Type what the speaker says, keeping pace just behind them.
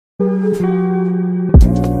Hey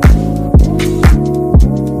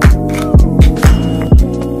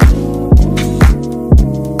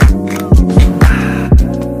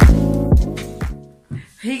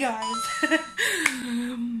guys,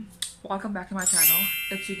 welcome back to my channel.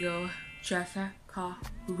 It's your girl Jessica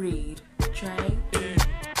Reed.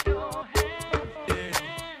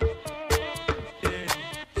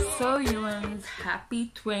 So humans,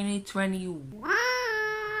 happy 2021.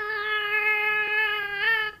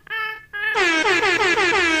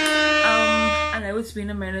 I know it's been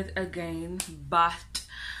a minute again, but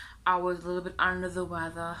I was a little bit under the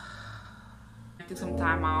weather. I took some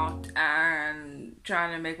time out and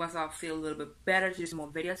trying to make myself feel a little bit better to do some more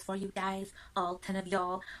videos for you guys, all 10 of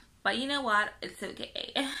y'all. But you know what? It's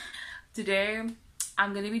okay. Today,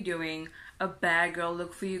 I'm gonna be doing a bad girl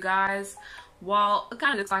look for you guys. Well, it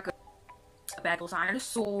kind of looks like a bad girl sign. I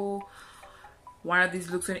just saw one of these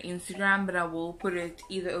looks on Instagram, but I will put it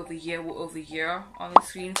either over here or over here on the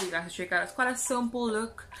screen for you guys to check out. It's quite a simple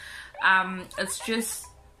look. It's just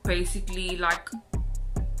basically like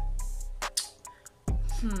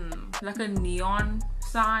a neon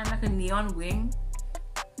sign, like a neon wing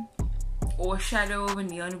or shadow of a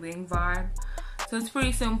neon wing vibe. So it's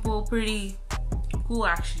pretty simple, pretty cool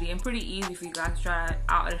actually, and pretty easy for you guys to try it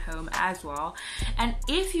out at home as well. And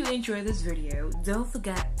if you enjoy this video, don't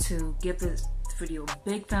forget to give this video a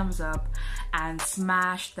big thumbs up and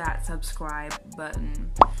smash that subscribe button.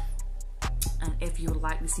 And if you would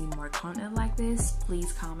like to see more content like this,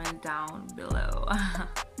 please comment down below.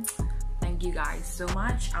 Thank you guys so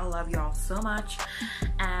much. I love y'all so much.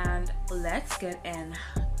 And let's get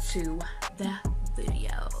into the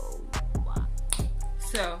video.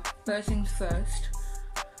 So, first things first,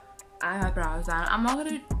 I have my brows down. I'm not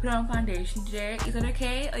gonna put on foundation today. Is that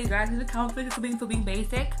okay? Are you guys gonna come for me for being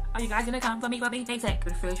basic? Are you guys gonna come for me for being basic?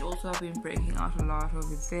 The fish also have been breaking out a lot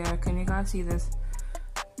over there. Can you guys see this?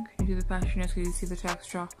 Can you see the patchiness? Can you see the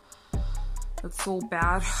texture? It's so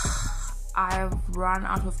bad. I've run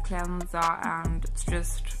out of cleanser and it's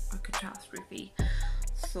just a catastrophe.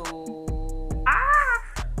 So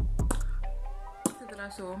that I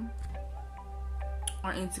saw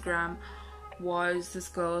on Instagram was this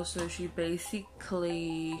girl. So she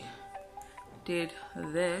basically did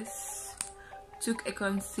this, took a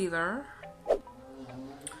concealer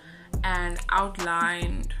and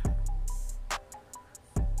outlined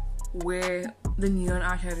where the neon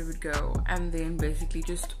eyeshadow would go, and then basically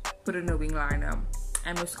just put in a wing liner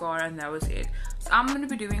and mascara, and that was it. So I'm going to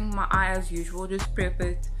be doing my eye as usual, just prep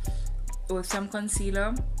it with some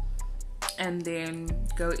concealer and then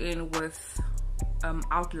go in with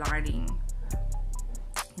outlining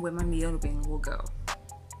where my neon wing will go.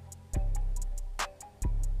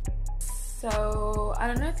 So I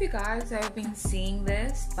don't know if you guys have been seeing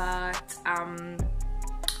this, but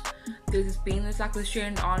there's been this like this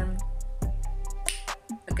trend on,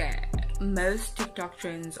 okay, most TikTok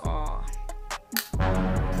trends are, so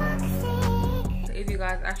if you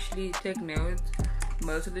guys actually take note,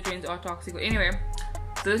 most of the trends are toxic. But anyway,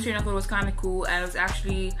 this trend I thought was kind of cool, and it was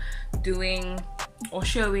actually doing or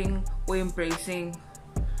showing or embracing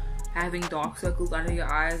having dark circles under your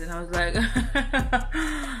eyes, and I was like,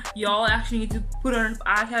 y'all actually need to put on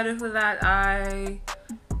eyeshadow for that.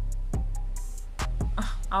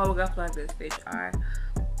 I woke up like this, bitch. I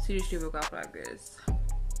seriously woke up like this.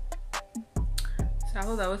 So I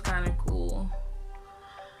thought that was kind of cool.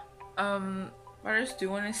 But I just do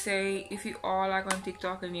want to say, if you are like on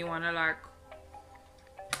TikTok and you want to like,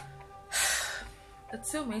 it's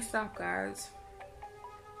so messed up, guys,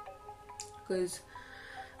 because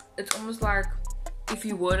it's almost like if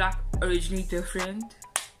you were like originally different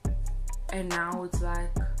and now it's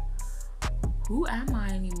like, who am I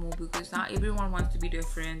anymore? Because now everyone wants to be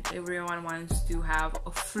different, everyone wants to have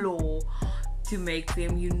a flaw to make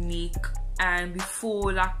them unique. And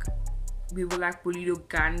before, like, we were like bullied or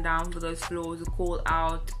gunned down for those flaws, or called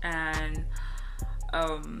out and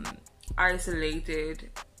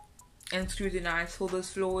isolated and scrutinized for those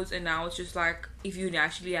flaws. And now it's just like, if you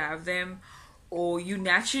naturally have them, or you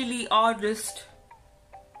naturally are just,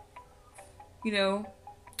 you know,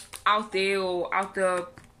 out there or out the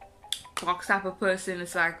box type of person,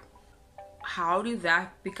 it's like, how did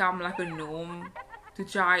that become like a norm to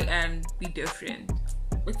try and be different?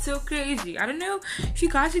 It's so crazy. I don't know if you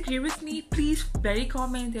guys agree with me. Please very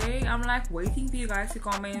comment, eh? I'm like waiting for you guys to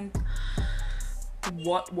comment.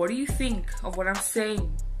 What do you think of what I'm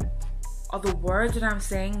saying? Are the words that I'm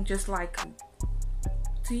saying just like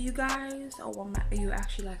to you guys, or are you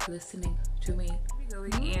actually like listening to me? We're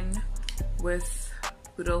going in with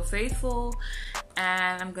Good Old Faithful,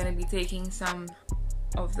 and I'm gonna be taking some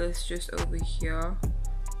of this just over here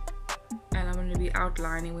be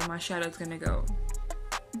outlining where my shadow is gonna go.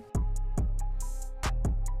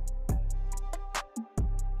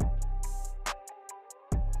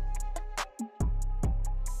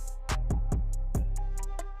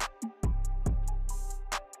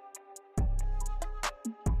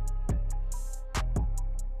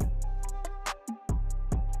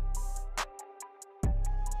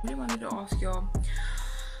 I really wanted to ask y'all,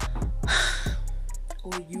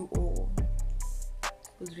 or you all,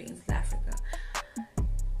 who's in South Africa,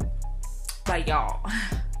 but y'all,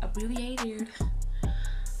 abbreviated.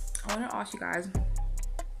 I want to ask you guys,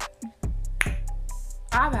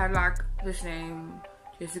 I've had like this name,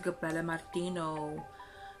 Jessica Bella Martino,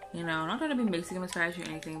 you know, not trying to be Mexican or Spanish or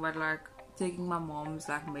anything, but like taking my mom's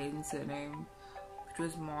like maiden surname, which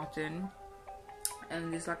was Martin,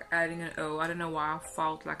 and just like adding an O. I don't know why I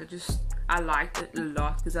felt like I liked it a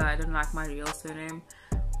lot because I didn't like my real surname,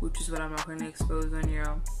 which is what I'm not going to expose on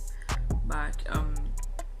here, but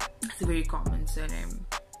it's a very common surname.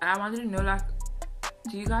 And I wanted to know, like,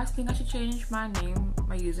 do you guys think I should change my name,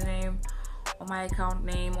 my username, or my account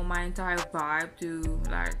name, or my entire vibe to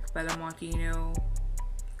like Bella Martino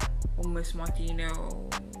or Miss Martino?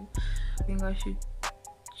 I think I should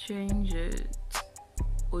change it,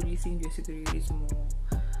 or do you think Jessica Reed is more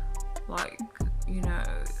like, you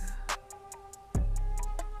know,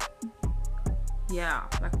 yeah,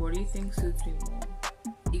 like what do you think suits me more?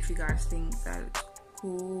 If you guys think that it's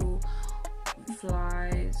cool,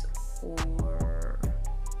 flies, or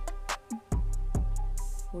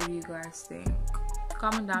what do you guys think?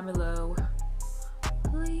 Comment down below,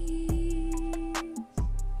 please.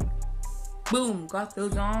 Boom, got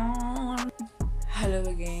those on. Hello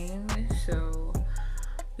again. So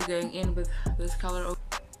we're going in with this color.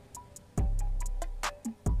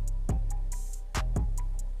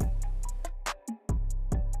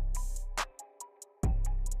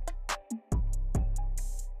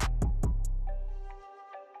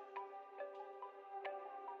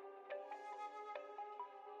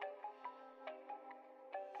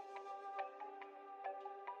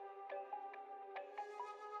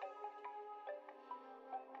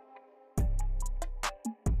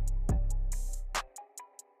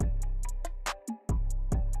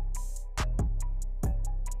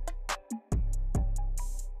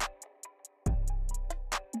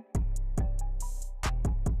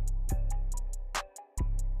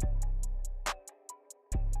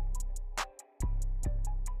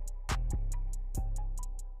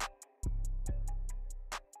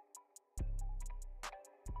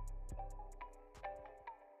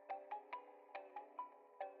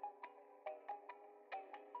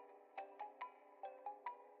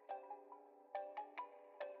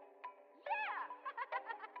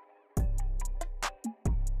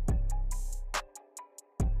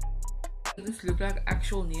 This look like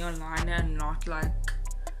actual neon liner and not like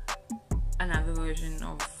another version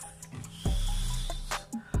of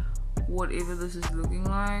whatever this is looking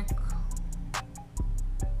like.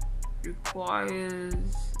 Requires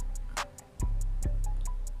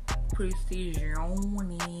precision,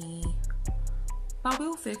 but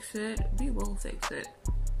we'll fix it. We will fix it.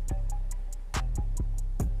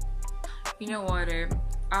 You know what?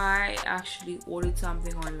 I actually ordered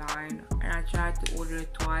something online and I tried to order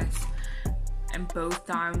it twice, and both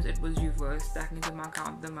times it was reversed back into my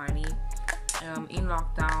account, the money. In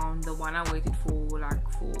lockdown, the one I waited for like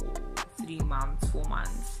for 3 months, 4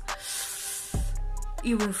 months,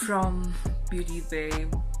 even from Beauty Bay,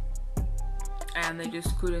 and they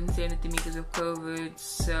just couldn't send it to me because of COVID.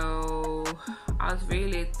 So I was very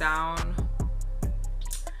let down,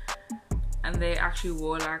 and they actually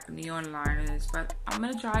wore like neon liners, but I'm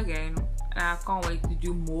gonna try again. And I can't wait to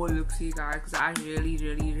do more looks for you guys because I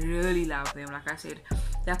really love them. Like I said,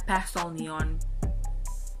 that pastel neon,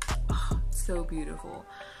 oh, so beautiful.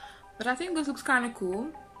 But I think this looks kind of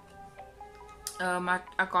cool. I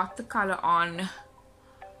got the color on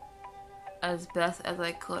as best as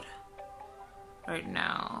I could right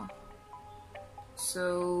now,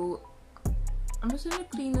 so I'm just gonna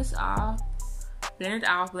clean this up, blend it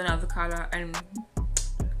out with another color, and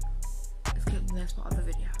let's get the next part of the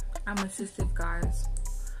video. I'm assistive, guys.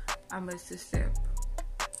 I'm assistive.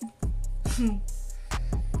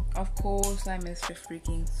 Of course I missed a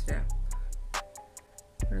freaking step,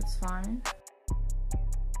 but it's fine.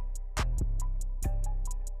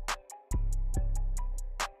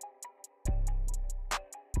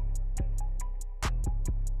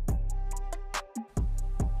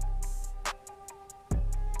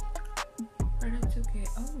 But it's okay.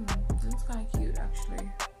 Oh, this is kind of cute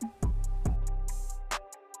actually.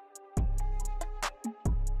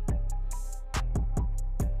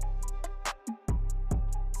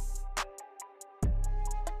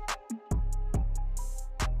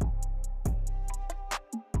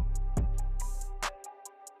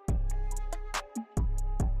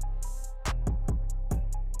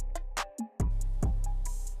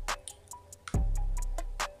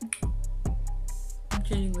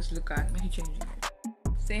 changing this look, guys. I'm actually changing it.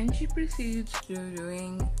 Then she proceeds to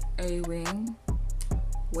doing a wing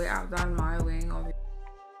where I've done my wing of it.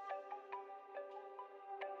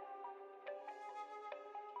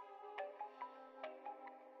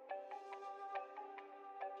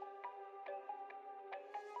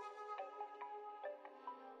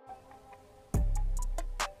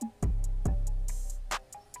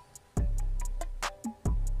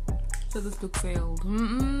 So this look failed.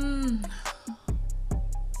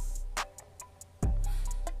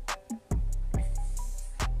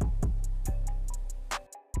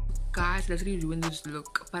 Guys, let's ruin this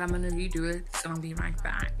look, but I'm gonna redo it, so I'll be right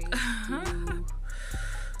back.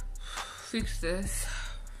 Fix this.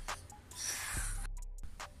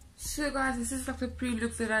 So guys, this is like the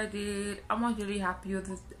pre-look that I did. I'm not really happy with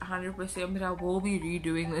it 100%, but I will be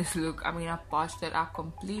redoing this look. I mean, I botched it up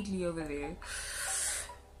completely over there.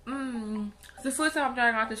 It's the first time I'm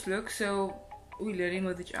trying out this look, so we're learning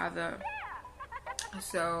with each other.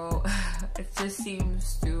 So it just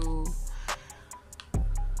seems to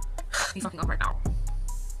be fucking up right now.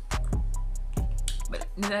 But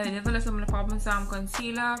nevertheless, I'm gonna pop in some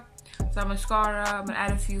concealer, some mascara. I'm gonna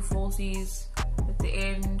add a few falsies at the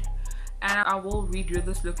end, and I will redo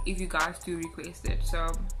this look if you guys do request it. So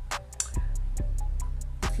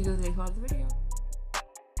let's see the next part of the video.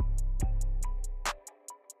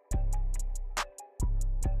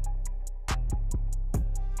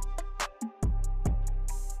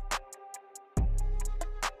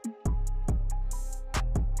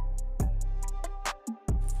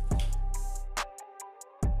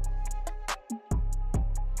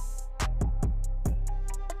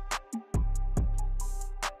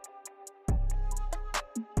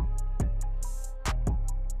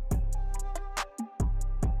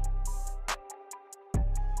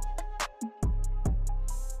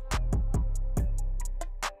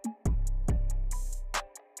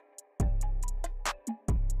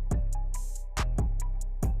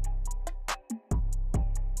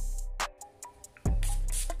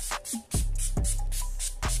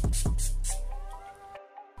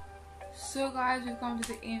 So guys, we've come to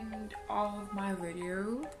the end of my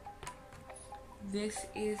video. This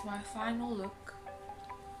is my final look.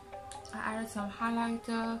 I added some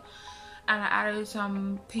highlighter and I added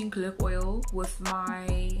some pink lip oil with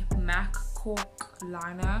my MAC Cork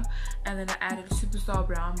liner, and then I added Superstar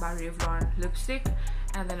Brown by Revlon lipstick,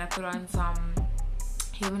 and then I put on some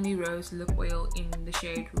Heavenly Rose lip oil in the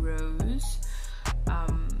shade Rose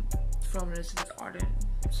from Arden.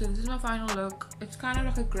 So this is my final look. It's kind of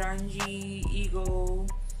like a grungy, ego,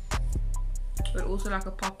 but also like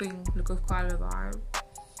a popping look of color vibe.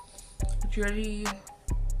 It's really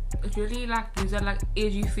like gives that like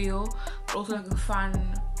edgy feel, but also like a fun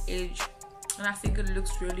edge, and I think it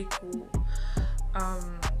looks really cool. I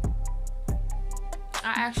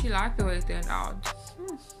actually like the way it turned out.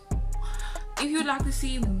 If you'd like to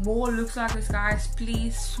see more looks like this, guys,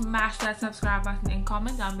 please smash that subscribe button and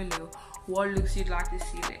comment down below what looks you'd like to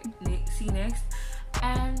see next.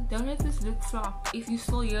 And don't let this look flop. If you're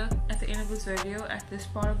still here at the end of this video, at this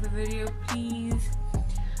part of the video, please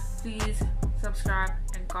subscribe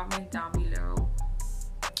and comment down below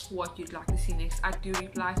what you'd like to see next. I do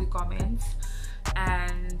reply to comments,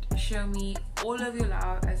 and show me all of your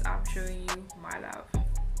love as I'm showing you my love.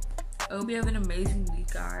 I hope you have an amazing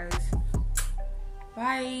week, guys.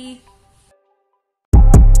 Bye.